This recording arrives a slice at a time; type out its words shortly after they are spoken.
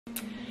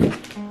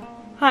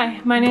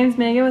Hi, my name is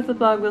Megan with the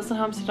blog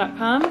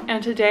WilsonHomestead.com,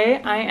 and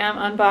today I am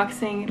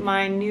unboxing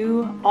my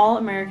new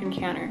All-American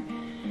canner.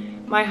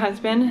 My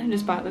husband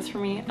just bought this for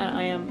me and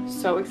I am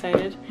so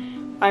excited.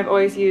 I've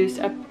always used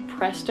a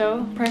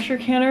Presto pressure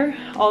canner.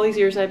 All these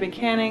years I've been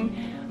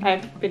canning.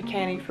 I've been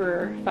canning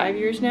for 5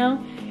 years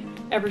now,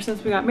 ever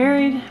since we got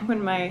married,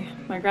 when my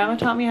grandma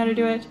taught me how to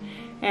do it.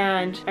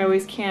 And I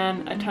always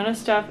can a ton of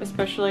stuff,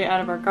 especially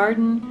out of our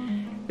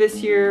garden.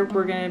 This year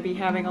we're going to be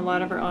having a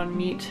lot of our own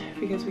meat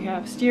because we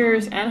have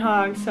steers and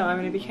hogs, so I'm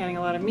going to be canning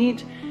a lot of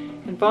meat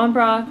and bone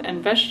broth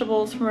and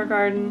vegetables from our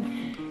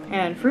garden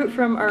and fruit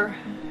from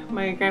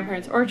my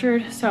grandparents'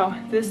 orchard. So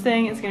this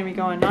thing is going to be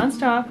going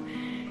non-stop,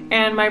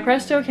 and my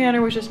Presto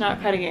canner was just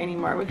not cutting it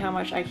anymore with how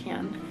much I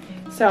can.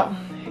 So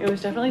it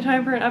was definitely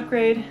time for an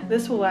upgrade.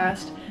 This will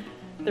last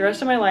the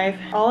rest of my life.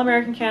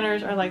 All-American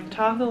canners are like the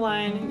top of the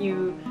line.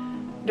 You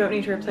don't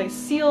need to replace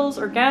seals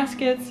or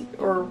gaskets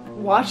or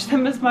watch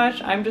them as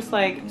much. I'm just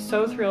like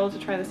so thrilled to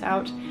try this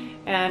out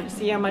and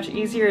see how much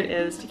easier it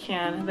is to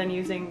can than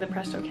using the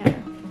Presto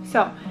canner.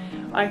 So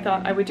I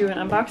thought I would do an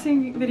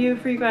unboxing video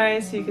for you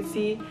guys so you could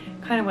see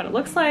kind of what it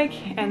looks like,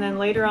 and then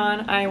later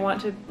on I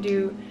want to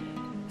do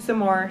some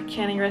more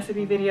canning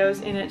recipe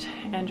videos in it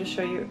and just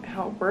show you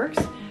how it works.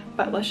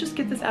 But let's just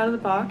get this out of the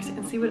box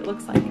and see what it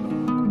looks like.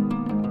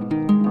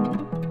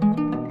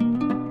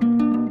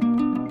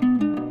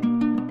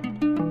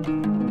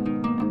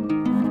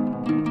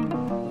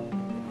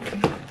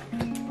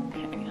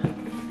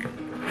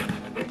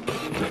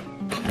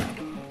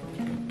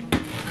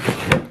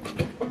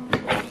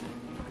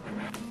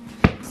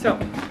 So,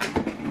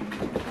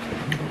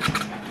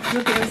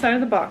 what the inside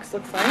of the box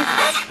looks like.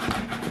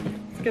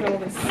 Let's get all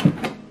this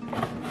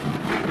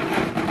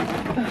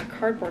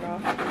cardboard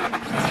off.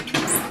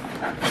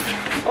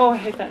 Oh, I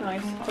hate that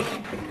noise.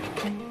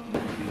 Okay.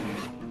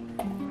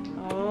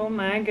 Oh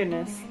my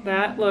goodness,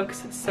 that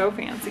looks so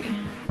fancy.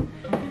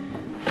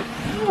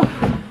 Oh,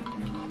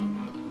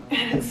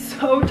 it's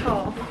so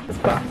tall. This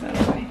box out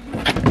of the way.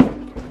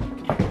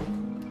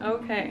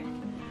 Okay.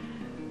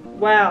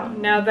 Wow,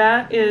 now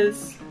that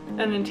is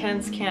an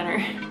intense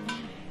canner.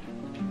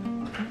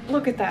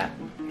 Look at that.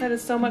 That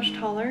is so much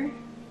taller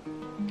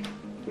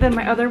than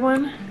my other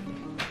one.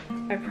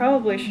 I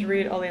probably should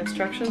read all the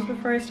instructions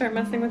before I start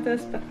messing with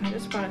this, but I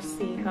just want to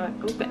see how it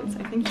opens.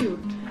 I think you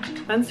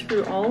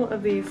unscrew all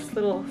of these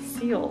little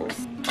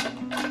seals.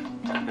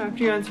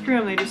 After you unscrew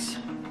them, they just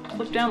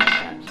flip down like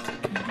that.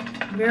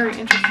 Very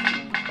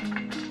interesting.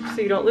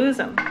 So you don't lose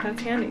them.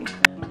 That's handy.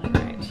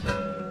 Alright.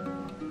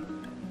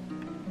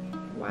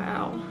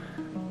 Wow.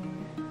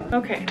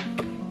 Okay.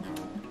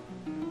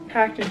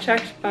 Packed and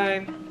checked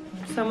by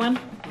someone.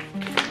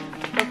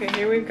 Okay,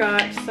 here we've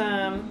got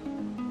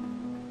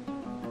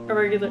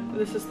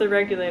this is the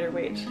regulator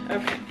weight.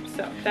 Okay,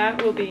 so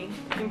that will be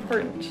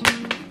important.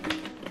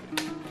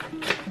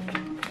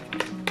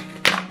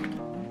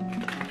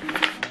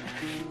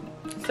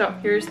 So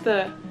here's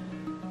the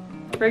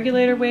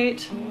regulator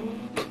weight.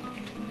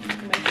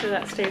 Make sure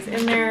that stays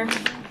in there.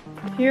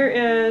 Here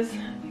is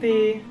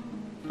the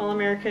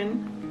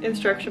All-American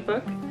instruction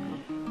book.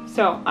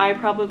 So I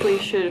probably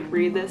should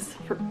read this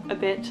for a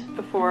bit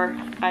before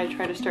I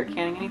try to start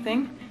canning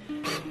anything.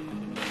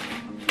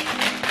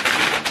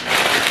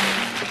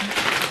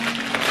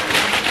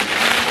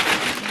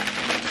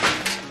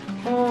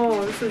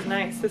 Oh, this is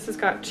nice. This has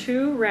got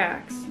 2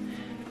 racks.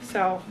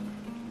 So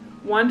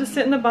one to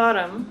sit in the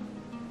bottom,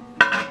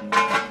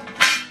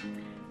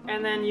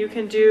 and then you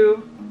can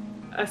do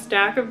a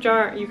stack of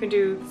jars. You can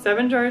do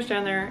 7 jars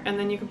down there, and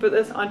then you can put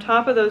this on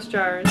top of those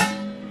jars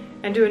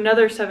and do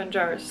another 7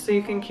 jars. So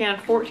you can can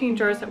 14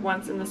 jars at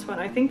once in this one.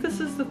 I think this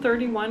is the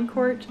 31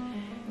 quart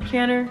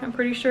canner, I'm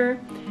pretty sure.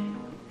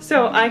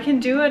 So I can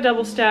do a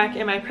double stack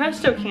in my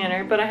Presto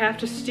canner, but I have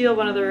to steal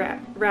one of the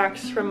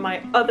racks from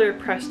my other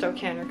Presto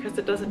canner because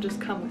it doesn't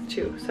just come with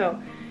 2. So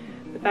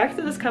the fact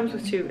that this comes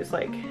with 2 is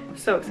like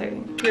so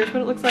exciting. Here's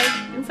what it looks like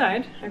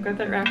inside. I've got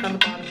that rack on the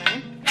bottom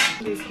there.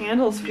 These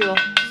handles feel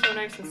so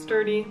nice and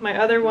sturdy. My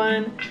other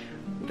one,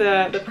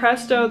 the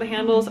Presto, the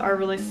handles are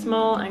really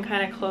small and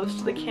kind of close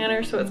to the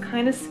canner, so it's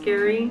kind of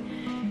scary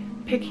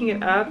picking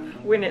it up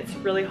when it's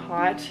really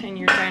hot and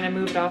you're trying to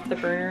move it off the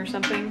burner or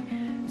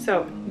something.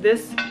 So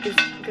this is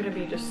going to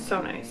be just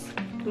so nice.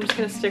 I'm just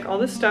going to stick all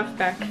this stuff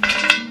back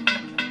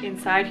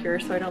inside here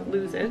so I don't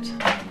lose it.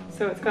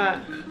 So it's got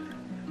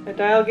a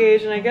dial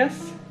gauge, and I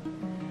guess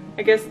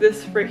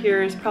this right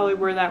here is probably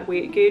where that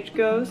weight gauge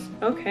goes.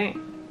 Okay.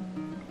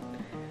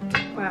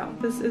 Wow,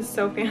 this is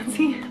so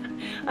fancy.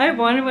 I've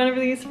wanted one of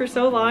these for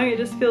so long. It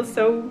just feels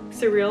so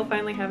surreal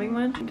finally having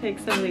one. Take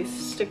some of these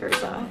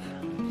stickers off.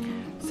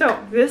 So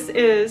this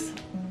is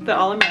the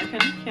All-American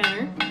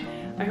canner.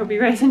 I hope you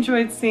guys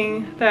enjoyed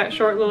seeing that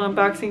short little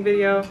unboxing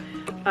video.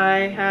 I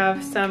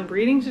have some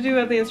reading to do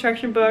of the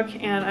instruction book,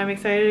 and I'm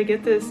excited to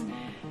get this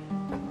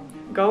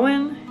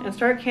going and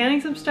start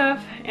canning some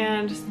stuff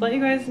and just let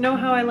you guys know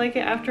how I like it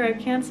after I've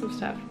canned some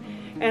stuff,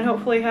 and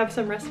hopefully have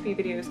some recipe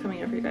videos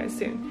coming up for you guys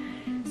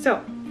soon.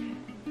 So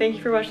thank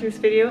you for watching this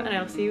video, and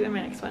I will see you in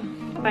my next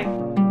one.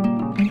 Bye.